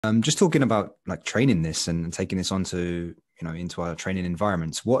Just talking about like training this and taking this onto, into our training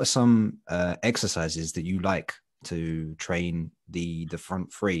environments. What are some exercises that you like to train the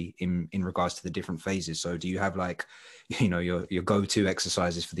front three in regards to the different phases? So do you have like, your go-to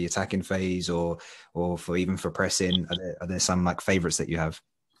exercises for the attacking phase or for even for pressing? Are there some like favorites that you have?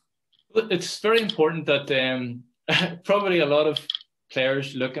 It's very important that probably a lot of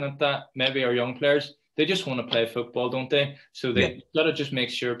players looking at that, maybe our young players, they just want to play football, don't they? So Yeah. they got to just make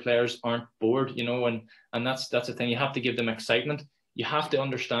sure players aren't bored, and that's the thing. You have to give them excitement. You have to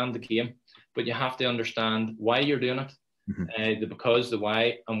understand the game, but you have to understand why you're doing it, Mhm. the because, the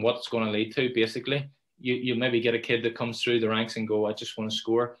why, and what it's going to lead to. Basically, you maybe get a kid that comes through the ranks and go, I just want to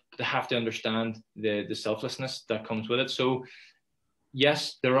score, but they have to understand the selflessness that comes with it. So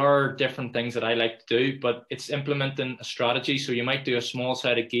yes, there are different things that I like to do, but it's implementing a strategy. So you might do a small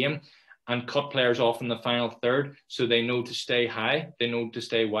sided game and cut players off in the final third so they know to stay high, they know to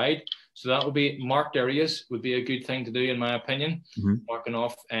stay wide. So that would be marked areas would be a good thing to do, in my opinion, Mhm. marking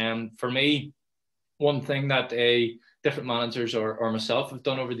off. For me, one thing that different managers or myself have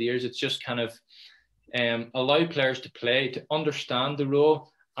done over the years, it's just kind of allow players to play, to understand the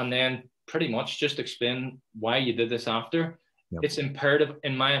role, and then pretty much just explain why you did this after. Yep. It's imperative,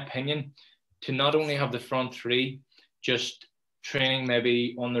 in my opinion, to not only have the front three just training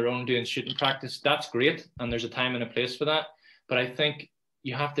maybe on their own doing shooting practice. That's great, and there's a time and a place for that. But I think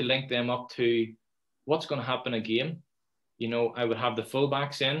you have to link them up to what's going to happen in a game. I would have the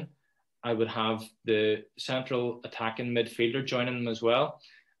fullbacks in. I would have the central attacking midfielder joining them as well.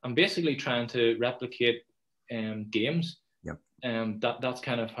 I'm basically trying to replicate games. Yep. That's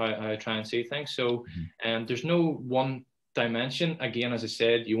kind of how I try and see things. So Mhm. there's no one dimension. Again, as I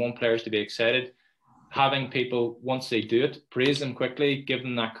said, you want players to be excited. Having people, once they do it, praise them quickly, give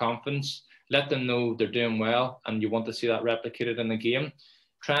them that confidence, let them know they're doing well, and you want to see that replicated in the game.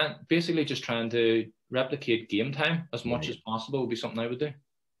 Basically just trying to replicate game time as Yeah, much yeah. as possible would be something I would do.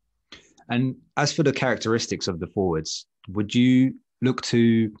 And as for the characteristics of the forwards, would you look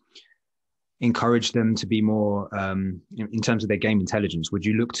to encourage them to be more in terms of their game intelligence? Would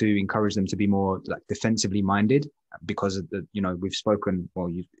you look to encourage them to be more like defensively minded? Because of the, we've spoken,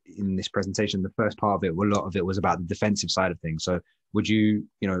 well, in this presentation, the first part of it, a lot of it was about the defensive side of things. So would you,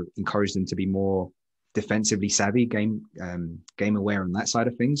 encourage them to be more defensively savvy, game aware on that side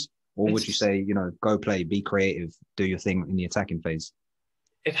of things? Or would you It's say, go play, be creative, do your thing in the attacking phase?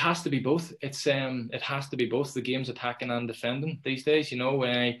 it has to be both. It has to be both. The game's attacking and defending these days.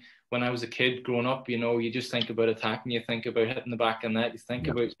 When I was a kid growing up, you just think about attacking, you think about hitting the back of the net, you think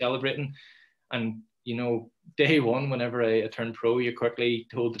Yeah. about celebrating, and day one, whenever I turned pro, you're quickly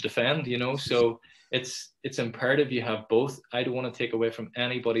told to defend. So it's imperative you have both. I don't want to take away from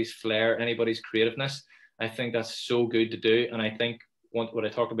anybody's flair, anybody's creativeness. I think that's so good to do, and I think what I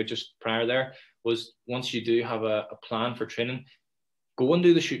talked about just prior there was once you do have a plan for training, go and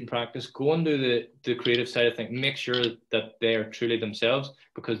do the shooting practice, go and do the creative side of things, make sure that they are truly themselves,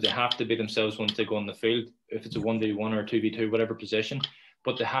 because they have to be themselves once they go on the field, if it's a Yeah. 1v1 or a 2v2, whatever position.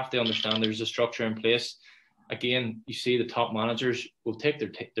 But they have to understand there's a structure in place. Again, you see the top managers will take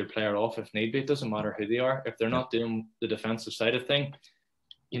their player off if need be. It doesn't matter who they are. If they're Yeah. not doing the defensive side of thing,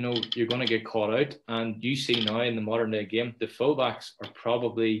 you're going to get caught out. And you see now in the modern day game, the fullbacks are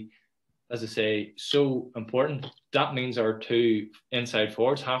probably, as I say, so important. That means our two inside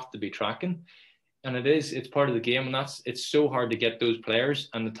forwards have to be tracking. And it's part of the game. And it's so hard to get those players,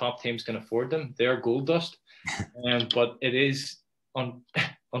 and the top teams can afford them. They're gold dust. But it is,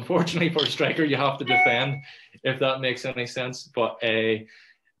 unfortunately for a striker, you have to defend, if that makes any sense. But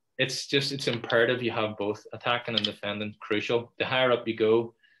it's imperative you have both attacking and defending, crucial. The higher up you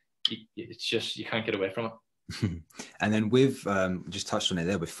go, it's just, you can't get away from it. And then with just touched on it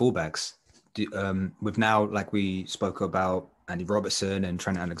there with fullbacks, with now, like we spoke about Andy Robertson and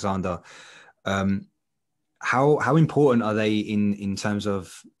Trent Alexander, how important are they in terms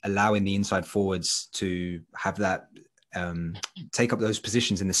of allowing the inside forwards to have that take up those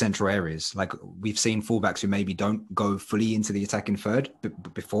positions in the central areas? Like we've seen fullbacks who maybe don't go fully into the attacking third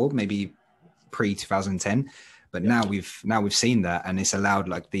before, maybe pre 2010. But Yeah. now we've seen that, and it's allowed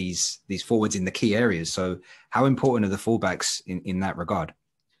like these forwards in the key areas. So how important are the fullbacks in that regard?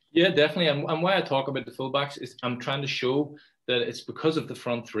 Yeah, definitely. And why I talk about the fullbacks is I'm trying to show that it's because of the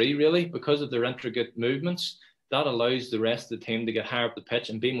front three, really, because of their intricate movements, that allows the rest of the team to get higher up the pitch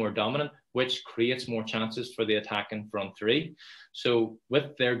and be more dominant, which creates more chances for the attacking front three. So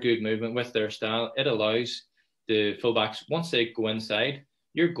with their good movement, with their style, it allows the fullbacks, once they go inside,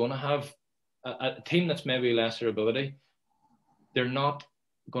 you're going to have a team that's maybe lesser ability. They're not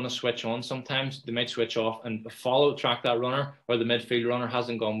going to switch on sometimes. They might switch off and track that runner, or the midfield runner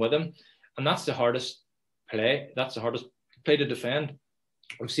hasn't gone with him. And that's the hardest play. That's the hardest play to defend.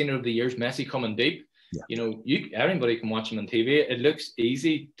 I've seen it over the years, Messi coming deep. Yeah. You know, everybody can watch him on TV. It looks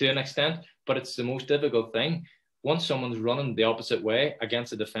easy to an extent, but it's the most difficult thing. Once someone's running the opposite way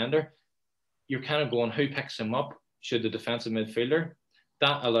against a defender, you're kind of going, who picks him up? Should the defensive midfielder?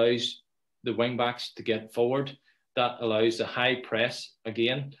 That allows the wing backs to get forward. That allows the high press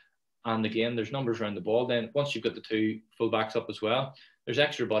again. And again, there's numbers around the ball. Then once you've got the two full backs up as well, there's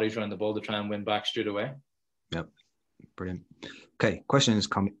extra bodies around the ball to try and win back straight away. Yep. Brilliant. Okay, questions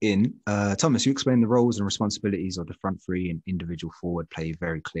come in. Thomas, you explained the roles and responsibilities of the front three and individual forward play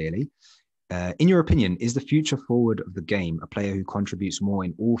very clearly. In your opinion, is the future forward of the game a player who contributes more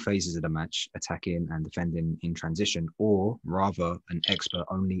in all phases of the match, attacking and defending in transition, or rather an expert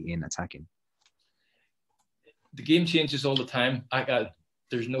only in attacking? The game changes all the time.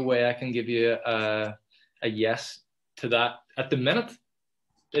 There's no way I can give you a yes to that at the minute.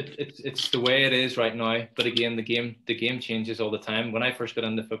 It's the way it is right now. But again, the game changes all the time. When I first got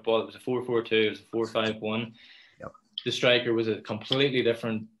into football, it was a 4-4-2, it was a 4-5-1. Yep. The striker was a completely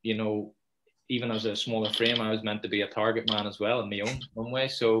different, you know, even as a smaller frame, I was meant to be a target man as well in my own way.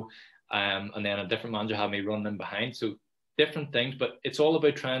 So, and then a different manager had me running in behind. So different things, but it's all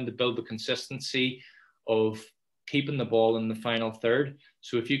about trying to build the consistency of keeping the ball in the final third.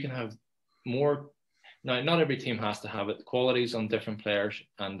 So if you can have more, now not every team has to have it, qualities on different players,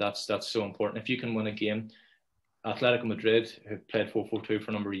 and that's so important. If you can win a game, Atletico Madrid, who played 4-4-2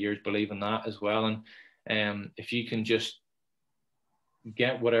 for a number of years, believe in that as well. And if you can just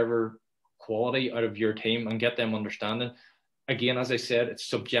get whatever quality out of your team and get them understanding. Again, as I said, it's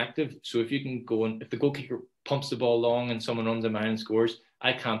subjective. So if you can go and if the goalkeeper pumps the ball long and someone runs a man and scores,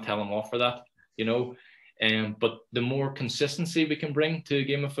 I can't tell them off for that, you know. But the more consistency we can bring to a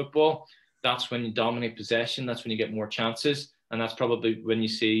game of football, that's when you dominate possession. That's when you get more chances, and that's probably when you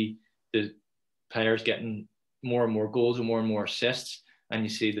see the players getting more and more goals and more assists, and you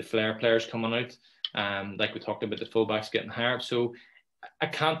see the flair players coming out. Like we talked about, the fullbacks getting higher. So I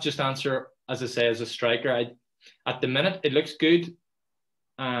can't just answer, as I say, as a striker. At the minute, it looks good.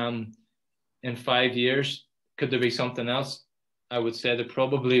 In 5 years, could there be something else? I would say there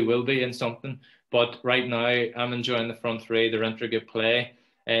probably will be in something. But right now, I'm enjoying the front three, their intricate play.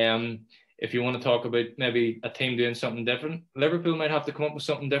 If you want to talk about maybe a team doing something different, Liverpool might have to come up with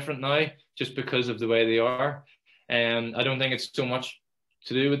something different now just because of the way they are. I don't think it's so much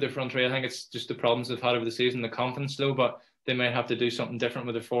to do with the front three. I think it's just the problems they've had over the season, the confidence low, but they might have to do something different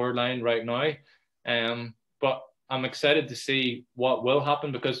with the forward line right now. But I'm excited to see what will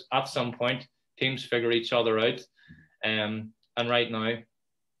happen, because at some point teams figure each other out. And right now,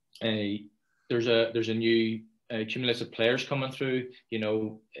 there's a new cumulus of players coming through. You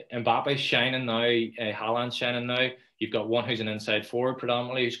know, Mbappe's shining now, Haaland's shining now. You've got one who's an inside forward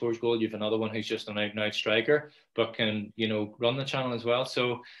predominantly who scores goals. You've another one who's just an out-and-out striker, but can, you know, run the channel as well.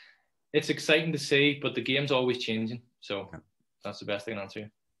 So it's exciting to see, but the game's always changing. So that's the best I can answer you.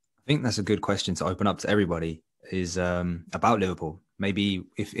 I think that's a good question to open up to everybody, is about Liverpool. Maybe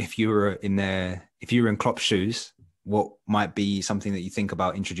if you were in Klopp's shoes, what might be something that you think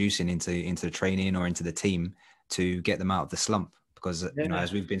about introducing into the training or into the team to get them out of the slump? Because you know,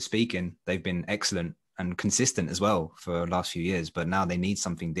 as we've been speaking, they've been excellent and consistent as well for the last few years, but now they need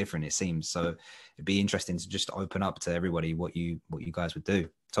something different, it seems. So it'd be interesting to just open up to everybody what you guys would do.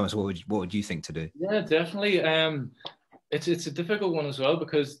 Thomas, what would you think to do? Yeah, definitely. It's a difficult one as well,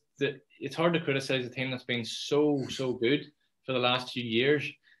 because it's hard to criticize a team that's been so good for the last few years.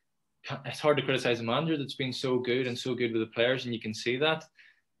 It's hard to criticize a manager that's been so good and so good with the players, and you can see that.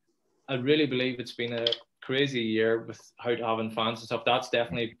 I really believe it's been a crazy year without having fans and stuff. That's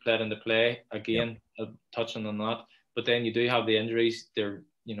definitely played into play. Again, touching on that. But then you do have the injuries. They're,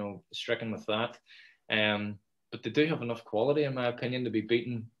 you know, stricken with that. But they do have enough quality, in my opinion, to be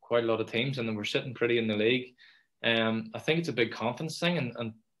beating quite a lot of teams, and then we're sitting pretty in the league. I think it's a big confidence thing,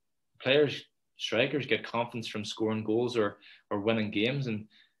 and players, strikers get confidence from scoring goals or winning games, and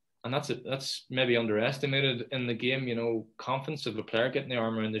that's maybe underestimated in the game. You know, confidence of a player getting the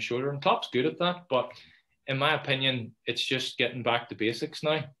arm around the shoulder, and Klopp's good at that. But in my opinion, it's just getting back to basics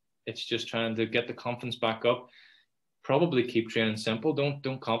now. It's just trying to get the confidence back up. Probably keep training simple.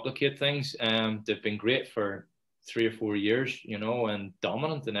 Don't complicate things. They've been great for 3 or 4 years, you know, and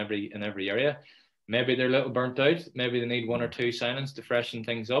dominant in every area. Maybe they're a little burnt out. Maybe they need 1 or 2 signings to freshen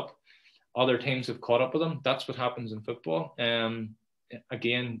things up. Other teams have caught up with them. That's what happens in football.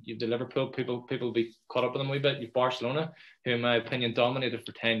 Again, you've the Liverpool people will be caught up with them a wee bit. You've Barcelona, who in my opinion dominated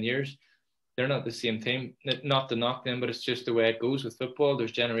for 10 years. they're not the same team. Not to knock them, but it's just the way it goes with football.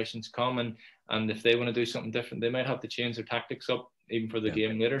 There's generations coming, and if they want to do something different, they might have to change their tactics up even for the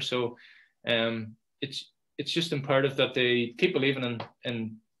game later. So it's just imperative that they keep believing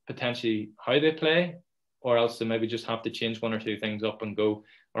in potentially how they play, or else they maybe just have to change one or two things up and go,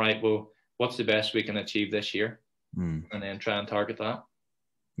 all right, well, what's the best we can achieve this year? And then try and target that.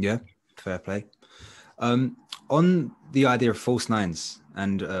 Yeah, fair play. On the idea of false nines,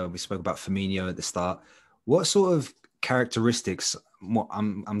 and we spoke about Firmino at the start, what sort of characteristics,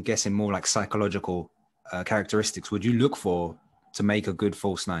 I'm guessing more like psychological characteristics, would you look for to make a good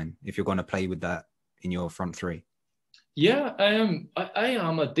false nine if you're going to play with that in your front three? Yeah, I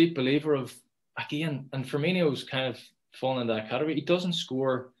am a deep believer of, again, and Firmino's kind of fallen into that category. He doesn't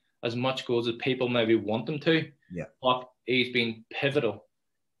score as much goals as people maybe want him to, but he's been pivotal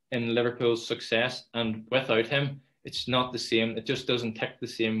in Liverpool's success, and without him, it's not the same. It just doesn't tick the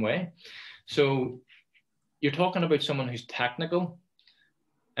same way. So you're talking about someone who's technical.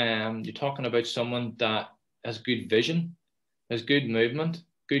 You're talking about someone that has good vision, has good movement,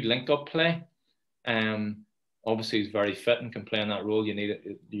 good link-up play. Obviously, he's very fit and can play in that role. You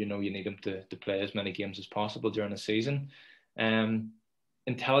need him to play as many games as possible during the season.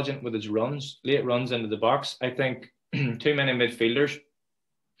 Intelligent with his runs, late runs into the box. I think too many midfielders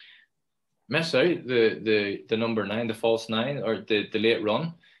miss out the number 9, the false 9, or the late run.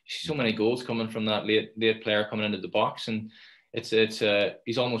 You see so many goals coming from that late player coming into the box, and it's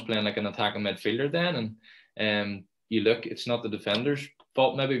he's almost playing like an attacking midfielder then. And you look, it's not the defender's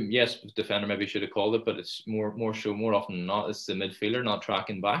fault. Maybe yes, the defender maybe should have called it, but it's more often than not, it's the midfielder not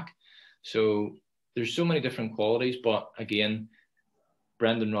tracking back. So there's so many different qualities, but again,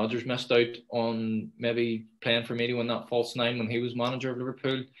 Brendan Rodgers missed out on maybe playing for Firmino in that false 9 when he was manager of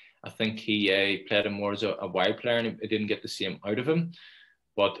Liverpool. I think he played him more as a wide player, and it didn't get the same out of him.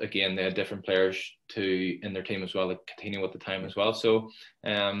 But again, they had different players in their team as well, like Coutinho at the time as well. So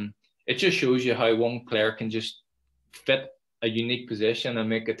it just shows you how one player can just fit a unique position and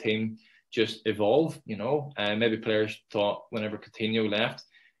make a team just evolve. Maybe players thought whenever Coutinho left,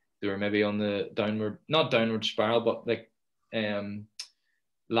 they were maybe on the not downward spiral, but like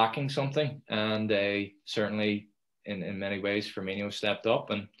lacking something. And they certainly, in many ways, Firmino stepped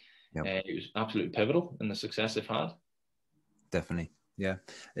up, and he was absolutely pivotal in the success they've had. Definitely. Yeah.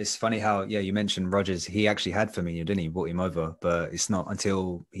 It's funny how, you mentioned Rodgers. He actually had Firmino, didn't he? Brought him over, but it's not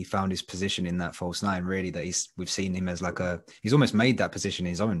until he found his position in that false 9, really, that we've seen him as he's almost made that position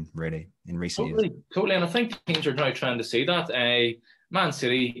his own, really, in recent years. Totally. And I think teams are now trying to see that. Man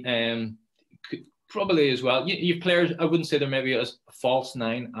City, probably as well. You've players, I wouldn't say they're maybe as false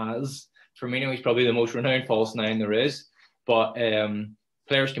 9 as Firmino. He's probably the most renowned false 9 there is, but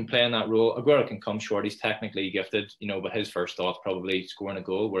players can play in that role. Aguero can come short. He's technically gifted, but his first thought's probably scoring a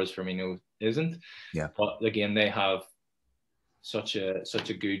goal, whereas Firmino isn't. Yeah. But again, they have such a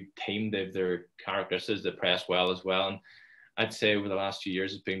good team. They've their characteristics. They press well as well. And I'd say over the last few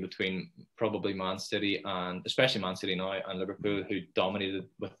years, it's been between probably Man City and especially Man City now and Liverpool, who dominated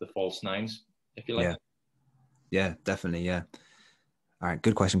with the false 9s, if you like. Yeah, definitely. Yeah. All right,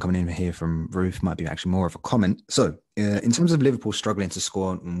 good question coming in here from Ruth. Might be actually more of a comment. So, in terms of Liverpool struggling to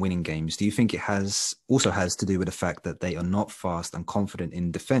score and winning games, do you think it also has to do with the fact that they are not fast and confident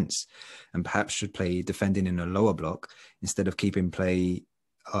in defence, and perhaps should play defending in a lower block instead of keeping playing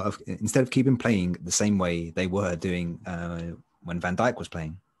the same way they were doing when Van Dijk was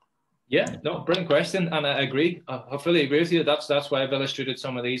playing? Yeah, no, brilliant question, and I agree. I fully agree with you. That's why I've illustrated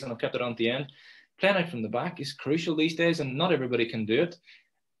some of these, and I've kept it on the end. Playing out from the back is crucial these days, and not everybody can do it.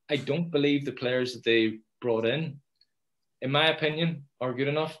 I don't believe the players that they brought in my opinion, are good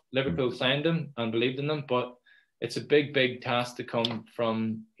enough. Liverpool signed them and believed in them, but it's a big task to come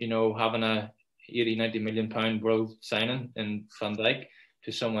from, having a 80, 90 million pound world signing in Van Dijk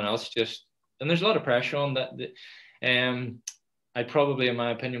to someone else. And there's a lot of pressure on that. I probably, in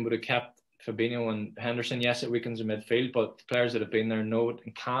my opinion, would have kept Fabinho and Henderson. Yes, it weakens the midfield, but the players that have been there know it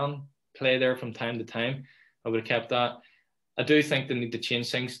and can play there from time to time. I would have kept that. I do think they need to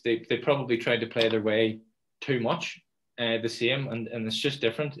change things. They probably tried to play their way too much, the same, and it's just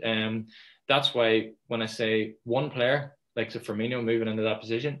different. That's why when I say one player, like Firmino moving into that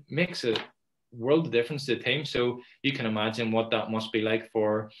position, makes a world of difference to the team. So you can imagine what that must be like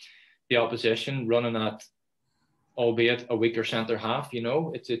for the opposition running at, albeit a weaker centre half.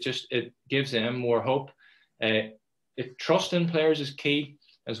 It gives them more hope. Trust in players is key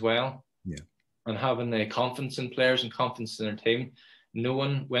as well. Yeah. And having the confidence in players and confidence in their team,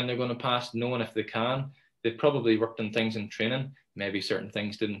 knowing when they're going to pass, knowing if they can. They've probably worked on things in training. Maybe certain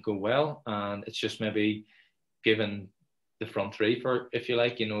things didn't go well, and it's just maybe giving the front three for, if you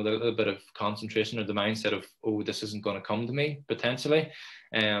like, the little bit of concentration or the mindset of, oh, this isn't going to come to me potentially.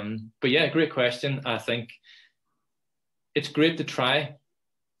 But yeah, great question. I think it's great to try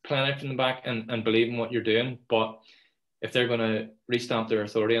playing out from the back and believe in what you're doing, but if they're going to restamp their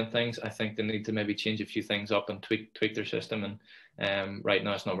authority on things, I think they need to maybe change a few things up and tweak their system. And right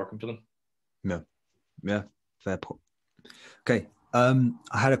now, it's not working for them. Yeah, fair point. Okay, I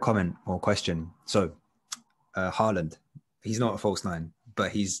had a comment or question. So, Haaland, he's not a false nine,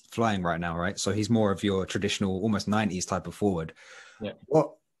 but he's flying right now, right? So he's more of your traditional, almost 90s type of forward. Yeah.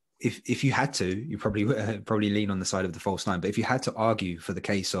 What if you had to? You probably lean on the side of the false nine, but if you had to argue for the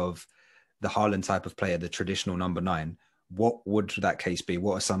case of the Haaland type of player, the traditional number 9. What would that case be?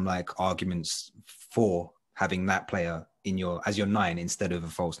 What are some like arguments for having that player as your 9 instead of a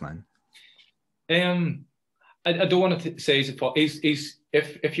false 9? I don't want to say he's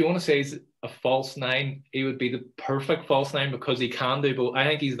if you want to say he's a false 9, he would be the perfect false 9 because he can do both. I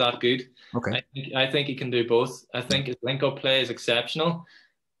think he's that good. Okay. I think he can do both. I think his link-up play is exceptional,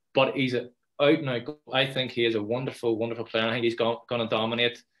 but he's out and out. I think he is a wonderful, wonderful player. I think he's going to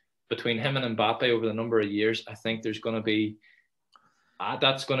dominate. Between him and Mbappe over the number of years, I think there's going to be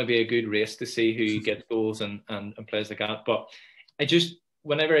that's going to be a good race to see who gets goals and plays like that. But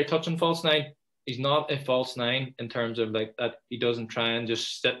whenever I touch on false 9, he's not a false 9 in terms of like that. He doesn't try and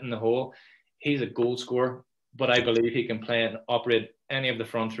just sit in the hole. He's a goal scorer, but I believe he can play and operate any of the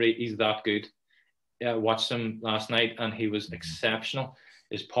front three. He's that good. I watched him last night and he was exceptional.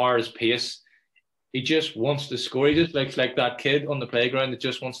 His power, his pace. He just wants to score. He just looks like that kid on the playground that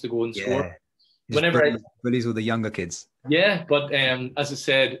just wants to go and score. Whenever bullies all the younger kids. Yeah, but as I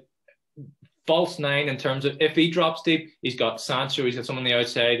said, false 9 in terms of if he drops deep, he's got Sancho, he's got someone on the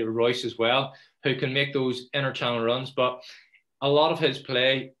outside, or Royce as well, who can make those inner channel runs. But a lot of his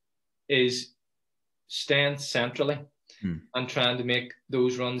play is staying centrally and trying to make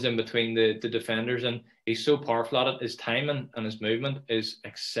those runs in between the defenders. And he's so powerful at it. His timing and his movement is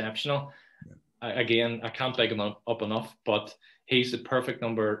exceptional. Again, I can't big him up enough, but he's the perfect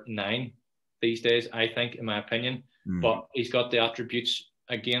number 9 these days, I think, in my opinion. But he's got the attributes.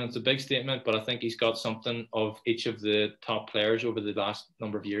 Again, it's a big statement, but I think he's got something of each of the top players over the last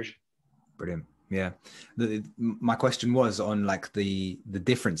number of years. Brilliant. Yeah. My question was on like the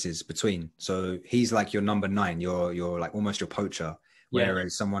differences between. So he's like your number 9. You're like almost your poacher.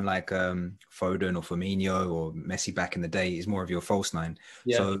 Whereas someone like Foden or Firmino or Messi back in the day is more of your false 9.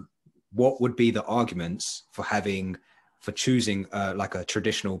 Yeah. So what would be the arguments for choosing like a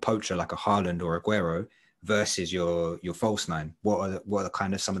traditional poacher like a Haaland or Aguero versus your false 9? What are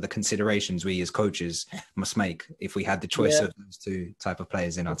kind of some of the considerations we as coaches must make if we had the choice of those two type of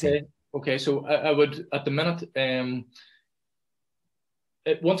players in our team? Okay, so I would at the minute,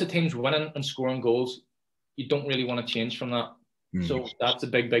 once a team's winning and scoring goals, you don't really want to change from that. So that's a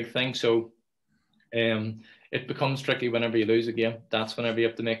big thing. So it becomes tricky whenever you lose a game. That's whenever you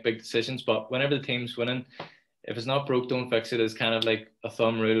have to make big decisions. But whenever the team's winning, if it's not broke, don't fix it is kind of like a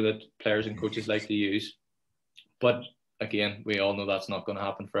thumb rule that players and coaches like to use. But again, we all know that's not going to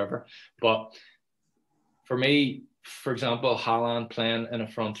happen forever. But for me, for example, Haaland playing in a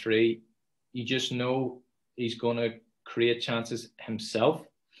front 3, you just know he's going to create chances himself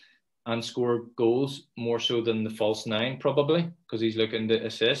and score goals more so than the false 9 probably because he's looking to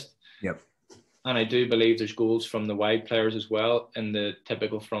assist. Yep. And I do believe there's goals from the wide players as well in the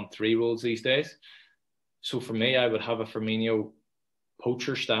typical front 3 roles these days. So for me, I would have a Firmino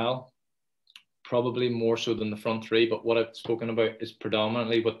poacher style, probably more so than the front 3. But what I've spoken about is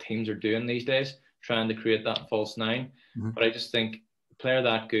predominantly what teams are doing these days, trying to create that false 9. But I just think a player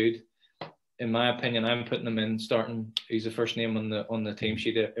that good, in my opinion, I'm putting him in starting. He's the first name on the team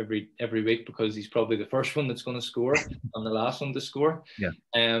sheet every week because he's probably the first one that's going to score and the last one to score. Yeah.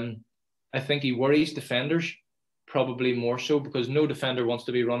 I think he worries defenders probably more so because no defender wants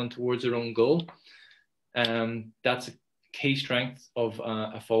to be running towards their own goal. That's a key strength of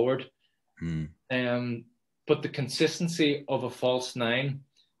a forward. But the consistency of a false 9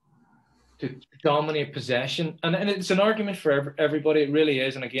 to dominate possession, and it's an argument for everybody, it really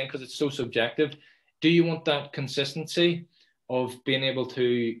is, and again, because it's so subjective, do you want that consistency of being able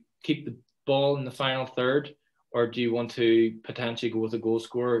to keep the ball in the final third, or do you want to potentially go with a goal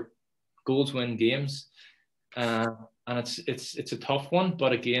scorer? Goals win games, and it's a tough one,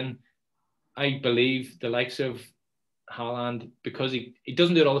 but again, I believe the likes of Haaland, because he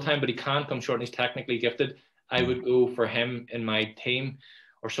doesn't do it all the time, but he can come short and he's technically gifted, I would go for him in my team,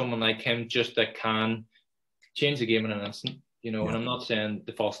 or someone like him just that can change the game in an instant, And I'm not saying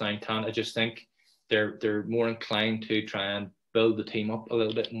the false 9 can't. I just think they're more inclined to try and build the team up a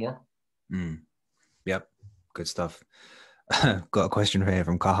little bit more. Yep, good stuff. Got a question here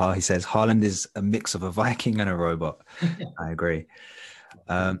from Kaha. He says, Haaland is a mix of a Viking and a robot. I agree.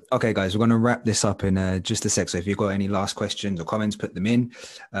 Okay, guys, we're going to wrap this up in just a sec. So if you've got any last questions or comments, put them in.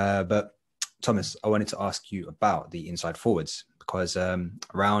 But Thomas, I wanted to ask you about the inside forwards because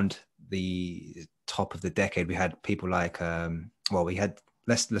around the top of the decade, we had people like,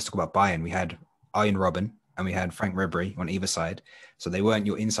 let's talk about Bayern. We had Arjen Robben and we had Frank Ribery on either side. So they weren't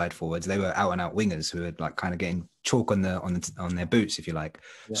your inside forwards; they were out and out wingers who were like kind of getting chalk on their boots, if you like.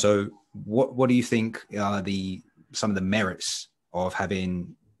 Yeah. So what do you think are some of the merits of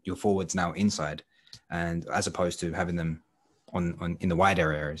having your forwards now inside, and as opposed to having them on in the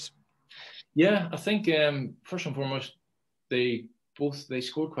wider areas? Yeah, I think first and foremost, they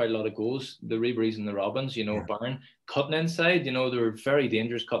scored quite a lot of goals. The Riberys and the Robbins, Bayern cutting inside. They were very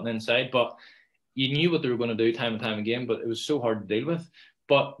dangerous cutting inside, but you knew what they were going to do time and time again. But it was so hard to deal with.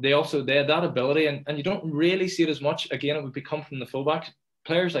 But they had that ability, and you don't really see it as much. Again, it would become from the fullbacks.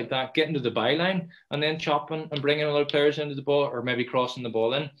 Players like that getting to the byline and then chopping and bringing other players into the ball, or maybe crossing the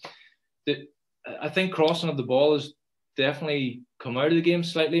ball in. I think crossing of the ball has definitely come out of the game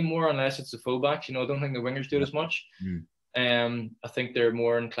slightly more, unless it's the fullbacks. I don't think the wingers do it as much. I think they're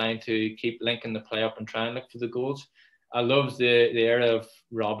more inclined to keep linking the play up and try and look for the goals. I love the era of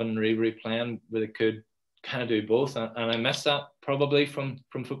Robben and Ribery playing where they could kind of do both, and I miss that probably from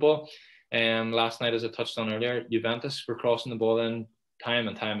football. Last night, as I touched on earlier, Juventus were crossing the ball in time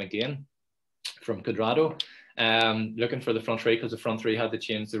and time again from Cuadrado, looking for the front three, because the front three had to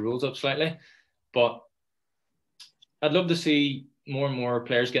change the rules up slightly. But I'd love to see more and more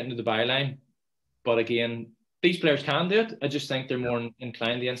players getting to the byline. But again, these players can do it. I just think they're more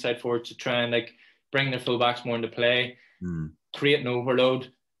inclined, the inside forward, to try and bring their fullbacks more into play, create an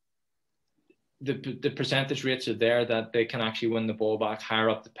overload. The percentage rates are there that they can actually win the ball back higher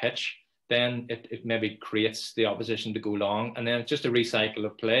up the pitch. Then it maybe creates the opposition to go long, and then it's just a recycle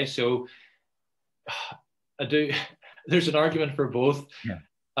of play. So there's an argument for both. Yeah.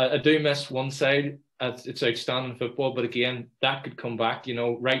 I do miss one side. It's outstanding football, but again, that could come back.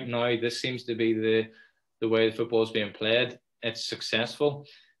 Right now, this seems to be the way the football is being played. It's successful,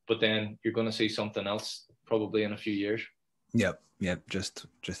 but then you're going to see something else probably in a few years. Yep. Just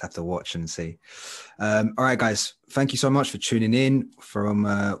have to watch and see. All right, guys. Thank you so much for tuning in from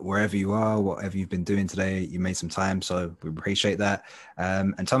wherever you are, whatever you've been doing today. You made some time, so we appreciate that.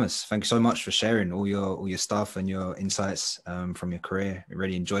 And Thomas, thank you so much for sharing all your stuff and your insights from your career. I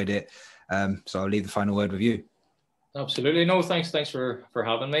really enjoyed it. So I'll leave the final word with you. Absolutely. No, thanks for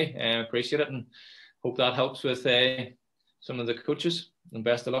having me. Appreciate it, and hope that helps with some of the coaches. And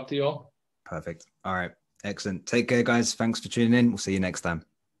best of luck to you all. Perfect. All right. Excellent. Take care, guys. Thanks for tuning in. We'll see you next time.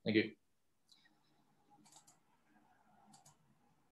 Thank you.